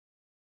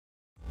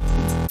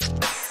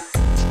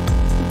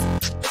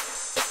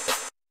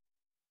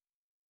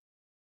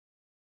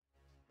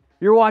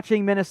You're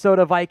watching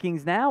Minnesota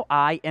Vikings Now.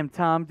 I am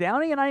Tom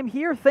Downey, and I'm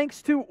here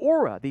thanks to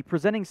Aura, the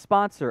presenting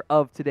sponsor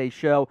of today's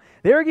show.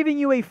 They're giving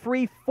you a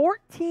free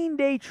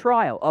 14-day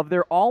trial of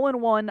their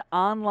all-in-one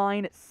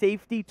online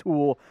safety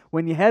tool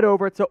when you head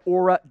over to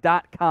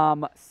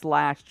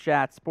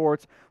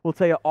aura.com/chatsports. We'll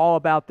tell you all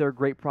about their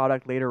great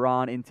product later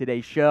on in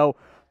today's show.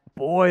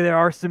 Boy, there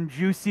are some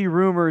juicy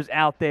rumors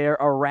out there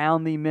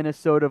around the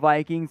Minnesota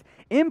Vikings,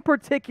 in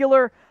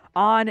particular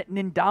on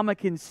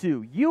Ndamukong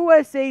Suh.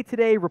 USA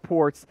Today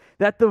reports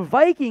that the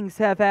Vikings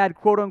have had,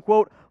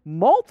 quote-unquote,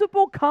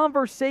 multiple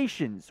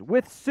conversations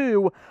with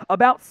Suh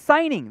about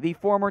signing the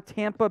former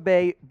Tampa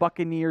Bay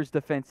Buccaneers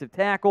defensive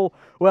tackle.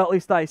 Well, at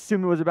least I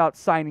assume it was about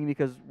signing,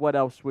 because what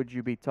else would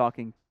you be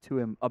talking to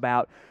him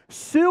about?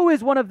 Suh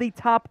is one of the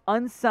top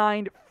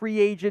unsigned free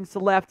agents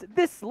left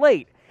this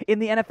late in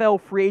the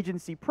NFL free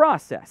agency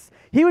process.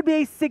 He would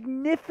be a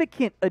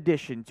significant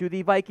addition to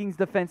the Vikings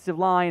defensive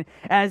line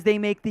as they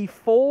make the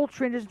full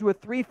transition to a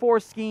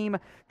 3-4 scheme,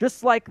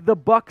 just like the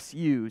Bucs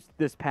used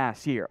this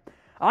past year.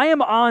 I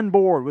am on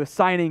board with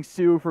signing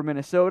Suh for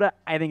Minnesota.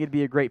 I think it'd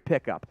be a great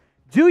pickup.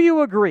 Do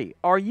you agree?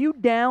 Are you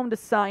down to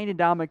sign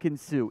Ndamukong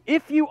Suh?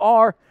 If you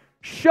are,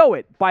 show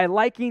it by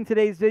liking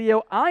today's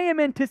video. I am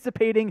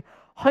anticipating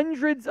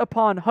hundreds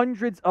upon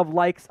hundreds of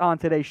likes on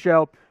today's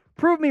show.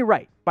 Prove me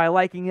right by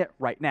liking it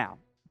right now.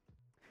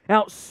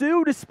 Now,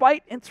 Suh,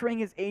 despite entering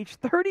his age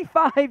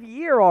 35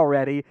 year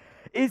already,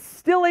 is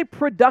still a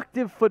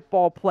productive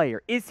football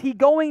player. Is he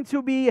going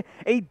to be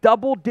a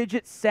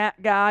double-digit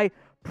sack guy?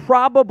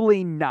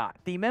 Probably not.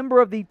 The member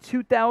of the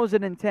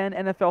 2010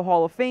 NFL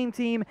Hall of Fame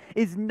team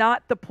is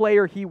not the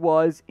player he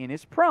was in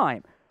his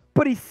prime.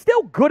 But he's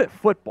still good at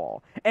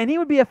football, and he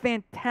would be a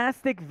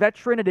fantastic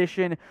veteran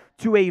addition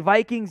to a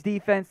Vikings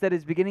defense that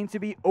is beginning to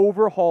be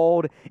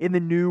overhauled in the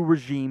new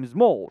regime's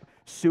mold.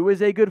 Suh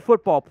is a good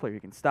football player.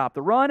 He can stop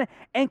the run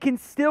and can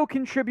still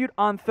contribute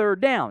on third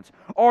downs.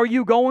 Are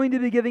you going to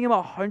be giving him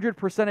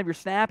 100% of your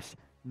snaps?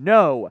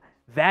 No,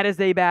 that is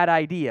a bad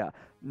idea.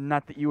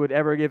 Not that you would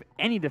ever give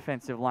any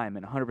defensive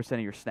lineman 100%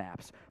 of your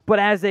snaps. But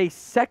as a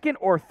second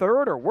or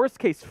third or worst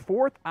case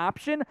fourth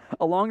option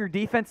along your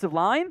defensive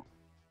line,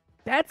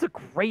 that's a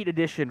great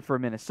addition for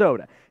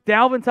Minnesota.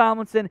 Dalvin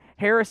Tomlinson,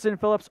 Harrison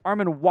Phillips,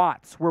 Armon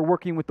Watts were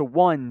working with the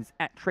ones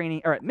at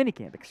training, or at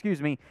minicamp,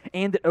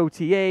 and at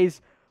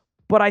OTAs.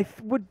 But I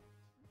would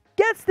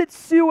guess that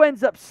Suh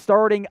ends up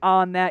starting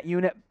on that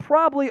unit,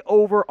 probably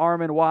over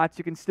Armon Watts.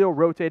 You can still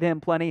rotate him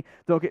plenty.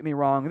 Don't get me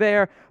wrong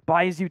there.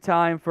 Buys you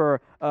time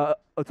for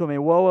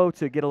Otomewo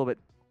to get a little bit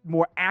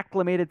more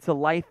acclimated to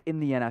life in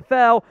the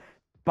NFL.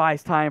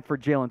 Buys time for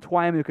Jalen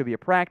Twyman, who could be a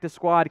practice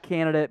squad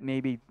candidate.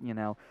 Maybe,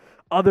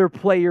 other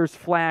players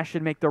flash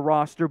and make the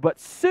roster, but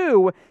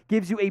Suh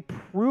gives you a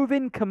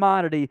proven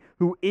commodity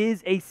who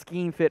is a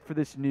scheme fit for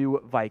this new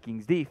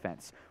Vikings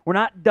defense. We're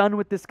not done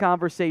with this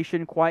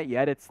conversation quite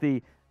yet. It's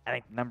the, I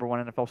think, #1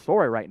 NFL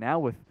story right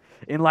now,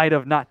 in light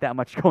of not that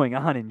much going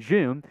on in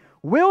June.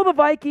 Will the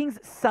Vikings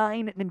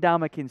sign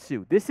Ndamukong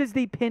Suh? This is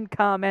the pinned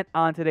comment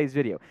on today's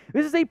video.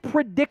 This is a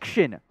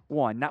prediction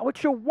one, not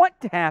what you want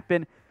to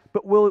happen,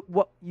 but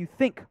what you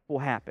think will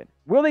happen.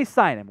 Will they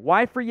sign him?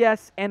 Y for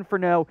yes, N for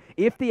no.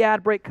 If the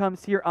ad break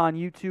comes here on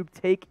YouTube,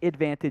 take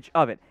advantage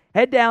of it.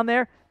 Head down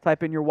there,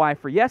 type in your Y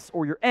for yes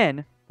or your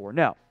N for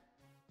no.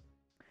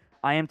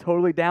 I am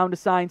totally down to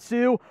sign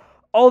Suh,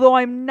 although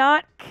I'm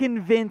not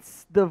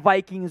convinced the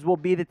Vikings will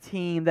be the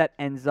team that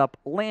ends up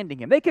landing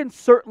him. They can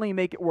certainly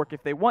make it work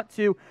if they want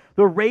to.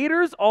 The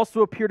Raiders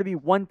also appear to be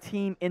one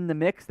team in the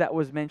mix. That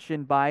was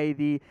mentioned by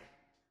the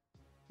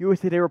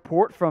USA Today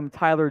report from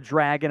Tyler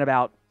Dragon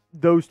about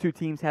those two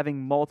teams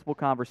having multiple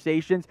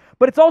conversations.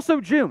 But it's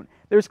also June.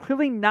 There's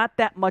clearly not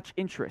that much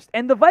interest.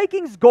 And the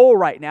Vikings' goal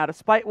right now,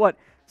 despite what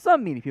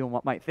some media people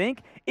might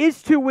think,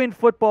 is to win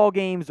football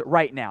games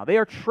right now. They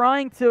are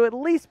trying to at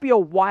least be a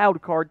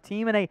wild card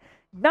team in a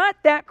not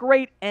that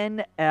great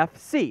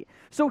NFC.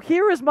 So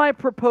here is my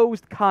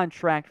proposed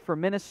contract for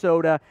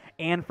Minnesota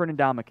and for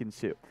Ndamukong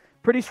Suh.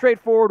 Pretty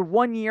straightforward,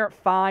 1 year,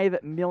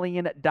 $5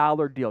 million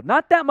deal.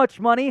 Not that much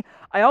money.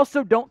 I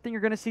also don't think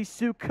you're going to see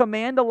Suh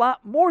command a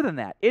lot more than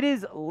that. It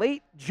is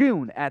late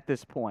June at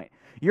this point.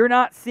 You're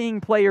not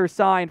seeing players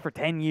sign for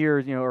 10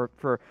 years, or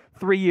for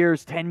 3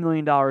 years, $10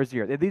 million a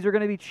year. These are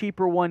going to be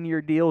cheaper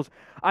 1-year deals.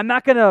 I'm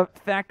not going to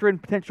factor in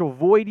potential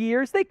void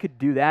years. They could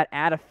do that,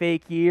 add a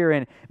fake year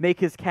and make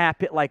his cap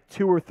hit like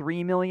 $2 or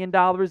 $3 million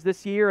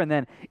this year and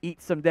then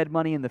eat some dead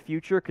money in the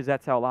future, because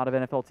that's how a lot of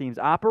NFL teams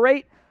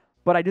operate.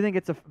 But I do think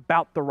it's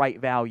about the right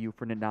value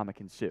for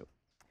Ndamukong Suh.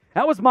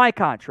 That was my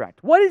contract.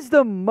 What is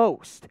the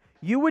most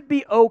you would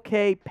be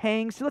okay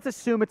paying? So let's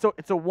assume it's a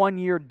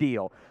 1-year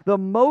deal. The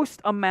most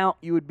amount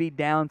you would be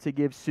down to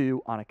give Suh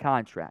on a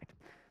contract.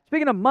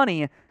 Speaking of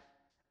money,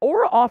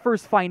 Aura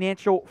offers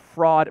financial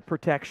fraud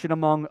protection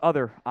among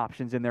other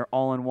options in their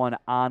all-in-one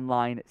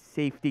online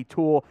safety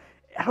tool.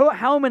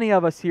 How many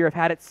of us here have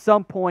had at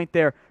some point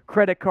their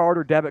credit card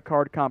or debit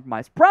card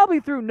compromised? Probably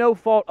through no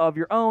fault of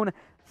your own.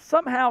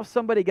 Somehow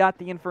somebody got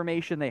the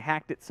information, they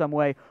hacked it some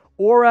way,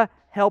 Aura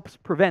helps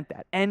prevent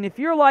that. And if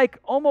you're like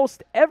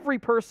almost every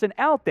person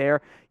out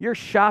there, you're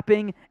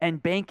shopping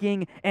and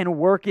banking and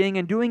working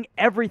and doing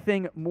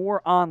everything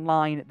more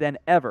online than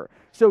ever.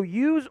 So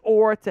use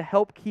Aura to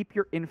help keep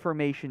your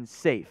information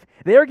safe.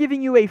 They're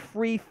giving you a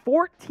free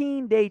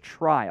 14-day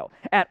trial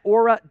at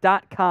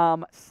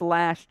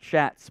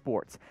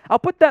aura.com/chatsports. I'll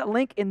put that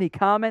link in the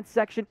comments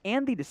section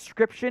and the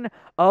description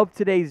of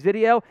today's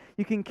video.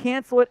 You can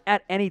cancel it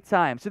at any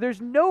time. So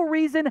there's no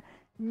reason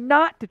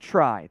not to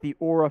try the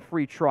Aura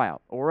free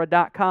trial.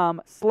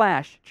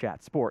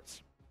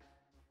 Aura.com/chatsports.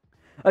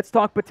 Let's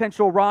talk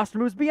potential roster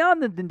moves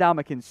beyond the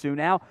Ndamukong Suh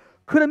now.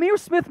 Could Ihmir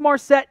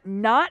Smith-Marsette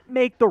not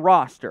make the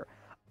roster?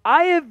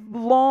 I have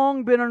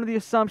long been under the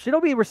assumption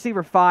he'll be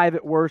receiver 5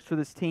 at worst for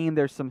this team.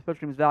 There's some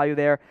special teams value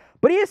there.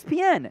 But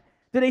ESPN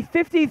did a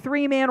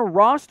 53-man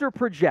roster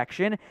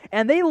projection,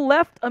 and they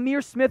left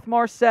Ihmir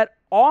Smith-Marsette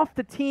off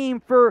the team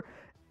for,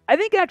 I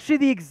think, actually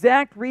the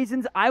exact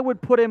reasons I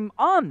would put him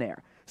on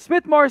there.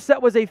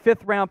 Smith-Marsette was a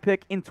 5th-round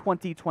pick in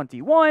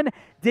 2021,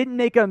 didn't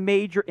make a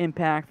major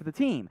impact for the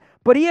team.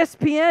 But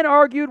ESPN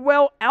argued,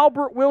 well,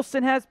 Albert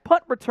Wilson has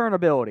punt return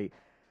ability,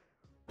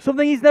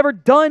 something he's never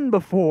done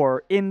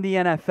before in the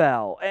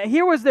NFL.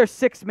 Here was their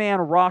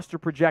 6-man roster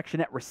projection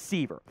at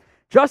receiver.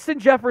 Justin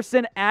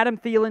Jefferson, Adam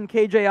Thielen,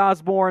 KJ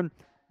Osborne,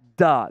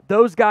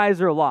 those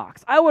guys are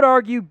locks. I would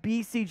argue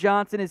BC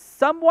Johnson is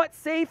somewhat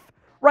safe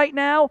right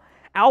now,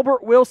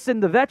 Albert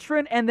Wilson, the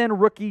veteran, and then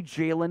rookie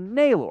Jalen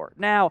Nailor.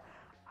 Now,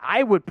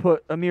 I would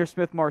put Ihmir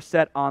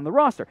Smith-Marsette on the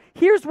roster.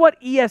 Here's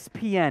what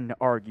ESPN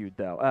argued,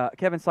 though.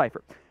 Kevin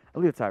Seifert. I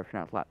believe it's how I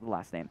pronounce the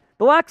last name.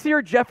 The locks here,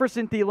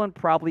 Jefferson, Thielen,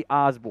 probably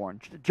Osborne.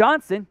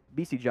 Johnson,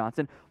 BC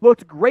Johnson,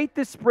 looked great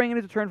this spring in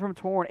his return from a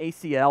torn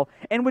ACL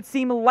and would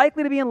seem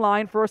likely to be in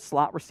line for a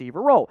slot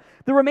receiver role.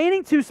 The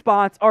remaining 2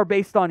 spots are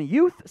based on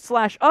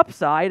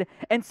youth/upside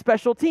and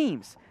special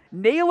teams.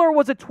 Nailor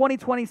was a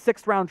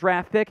 2026 round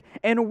draft pick,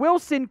 and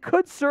Wilson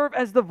could serve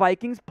as the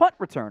Vikings punt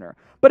returner.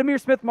 But Ihmir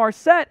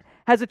Smith-Marsette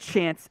has a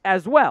chance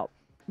as well.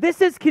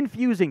 This is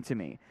confusing to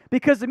me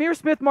because Ihmir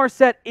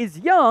Smith-Marsette is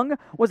young,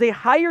 was a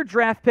higher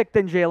draft pick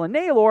than Jalen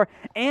Nailor,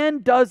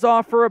 and does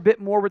offer a bit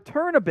more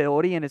return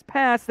ability in his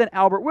past than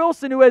Albert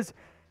Wilson, who has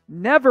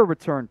never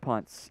returned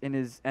punts in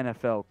his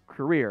NFL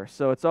career.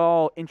 So it's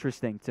all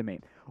interesting to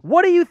me.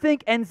 What do you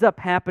think ends up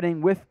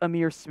happening with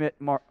Ihmir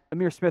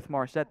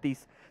Smith-Marsette, the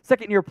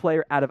second-year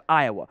player out of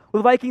Iowa? Will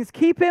the Vikings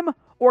keep him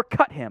or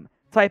cut him?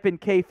 Type in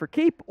K for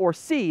keep or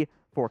C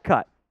for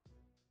cut.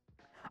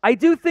 I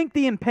do think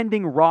the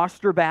impending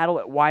roster battle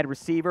at wide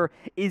receiver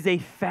is a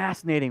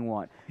fascinating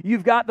one.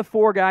 You've got the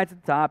 4 guys at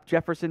the top,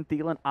 Jefferson,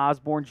 Thielen,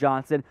 Osborne,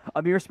 Johnson,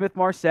 Ihmir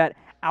Smith-Marsette,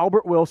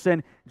 Albert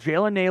Wilson,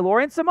 Jalen Nailor,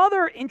 and some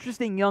other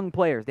interesting young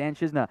players, Dan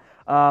Chisna,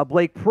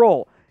 Blake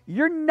Prohl.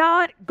 You're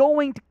not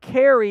going to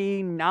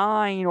carry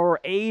 9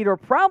 or 8 or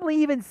probably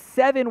even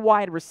 7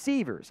 wide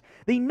receivers.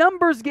 The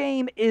numbers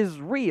game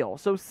is real,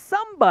 so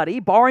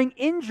somebody, barring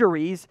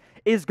injuries,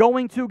 is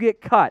going to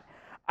get cut.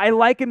 I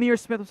like Ihmir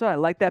Smith-Marsette. I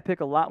like that pick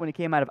a lot when he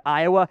came out of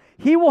Iowa.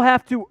 He will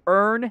have to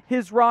earn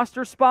his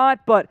roster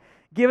spot, but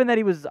given that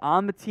he was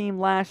on the team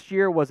last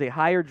year, was a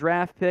higher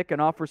draft pick,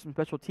 and offers some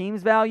special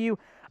teams value,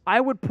 I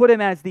would put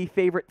him as the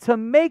favorite to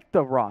make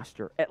the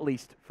roster, at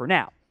least for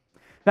now.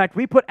 In fact,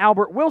 we put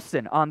Albert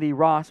Wilson on the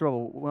roster.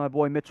 My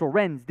boy Mitchell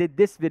Renz did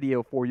this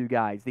video for you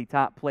guys, the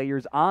top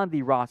players on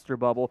the roster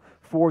bubble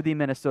for the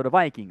Minnesota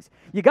Vikings.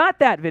 You got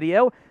that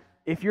video.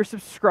 If you're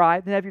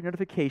subscribed and have your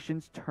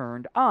notifications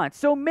turned on.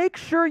 So make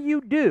sure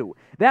you do.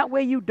 That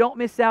way you don't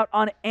miss out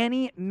on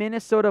any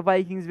Minnesota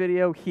Vikings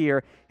video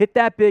here. Hit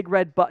that big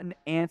red button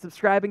and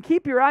subscribe, and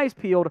keep your eyes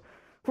peeled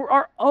for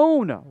our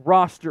own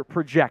roster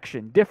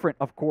projection. Different,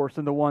 of course,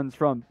 than the ones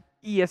from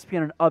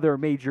ESPN and other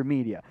major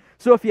media.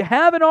 So if you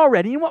haven't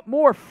already and you want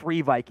more free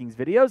Vikings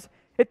videos,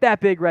 hit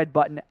that big red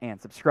button and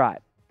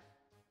subscribe.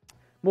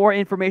 More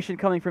information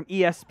coming from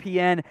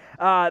ESPN.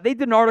 They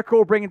did an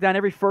article bringing down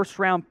every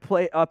first-round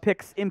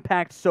picks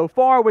impact so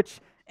far, which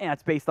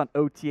it's based on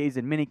OTAs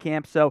and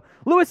minicamp. So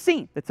Lewis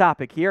Cine, the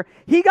topic here.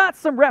 He got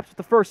some reps with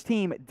the first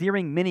team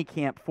during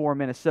minicamp for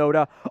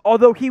Minnesota,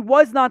 although he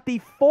was not the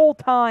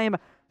full-time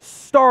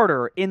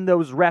starter in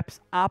those reps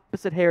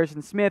opposite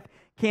Harrison Smith.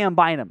 Cam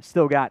Bynum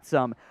still got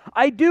some.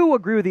 I do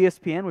agree with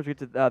ESPN, which we'll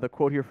get to the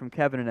quote here from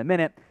Kevin in a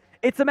minute.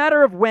 It's a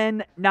matter of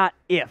when, not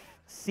if,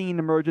 Cine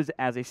emerges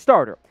as a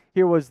starter.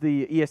 Here was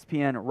the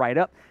ESPN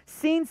write-up.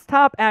 Cine's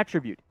top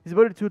attribute, his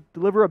ability to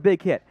deliver a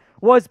big hit,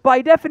 was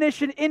by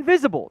definition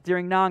invisible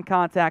during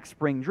non-contact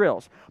spring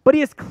drills. But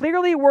he has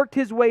clearly worked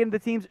his way into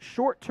the team's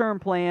short-term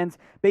plans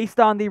based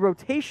on the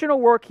rotational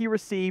work he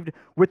received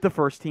with the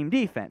first-team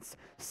defense.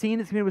 Cine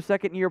is committed with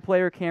second-year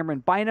player Cameron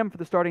Bynum for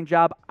the starting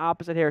job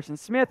opposite Harrison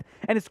Smith,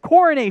 and his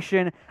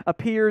coronation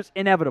appears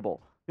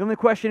inevitable. The only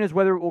question is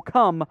whether it will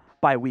come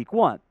by week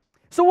 1.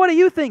 So what do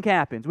you think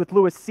happens with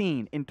Lewis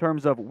Cine in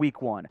terms of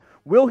week 1?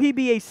 Will he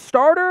be a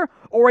starter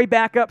or a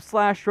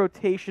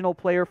backup/rotational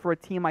player for a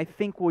team I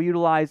think will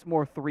utilize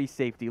more 3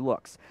 safety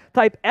looks?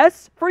 Type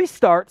S for he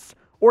starts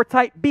or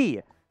type B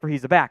for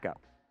he's a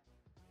backup.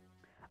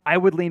 I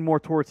would lean more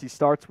towards he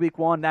starts week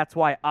 1. That's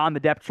why on the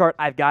depth chart,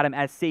 I've got him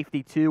as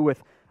safety 2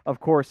 with, of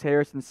course,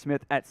 Harrison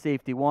Smith at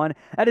safety 1.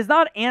 That is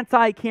not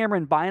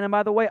anti-Cameron Bynum,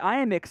 by the way. I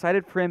am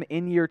excited for him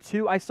in year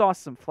 2. I saw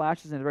some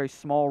flashes in a very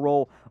small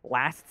role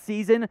last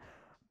season,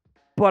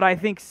 but I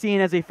think Cine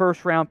as a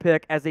first-round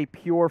pick, as a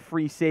pure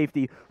free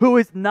safety, who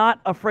is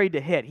not afraid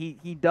to hit.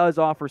 He does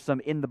offer some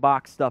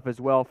in-the-box stuff as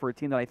well for a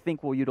team that I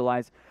think will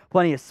utilize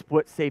plenty of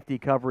split safety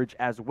coverage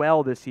as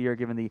well this year,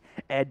 given the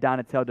Ed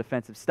Donatel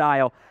defensive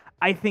style.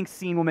 I think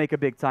Cine will make a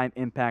big-time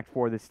impact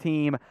for this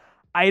team.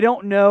 I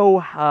don't know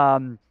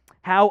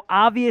how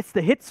obvious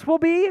the hits will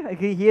be.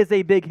 He is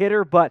a big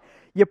hitter, but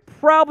you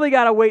probably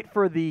got to wait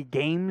for the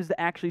games to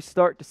actually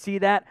start to see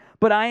that.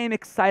 But I am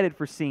excited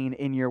for Cine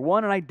in year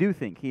 1, and I do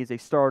think he is a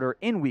starter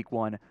in week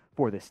 1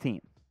 for this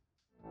team.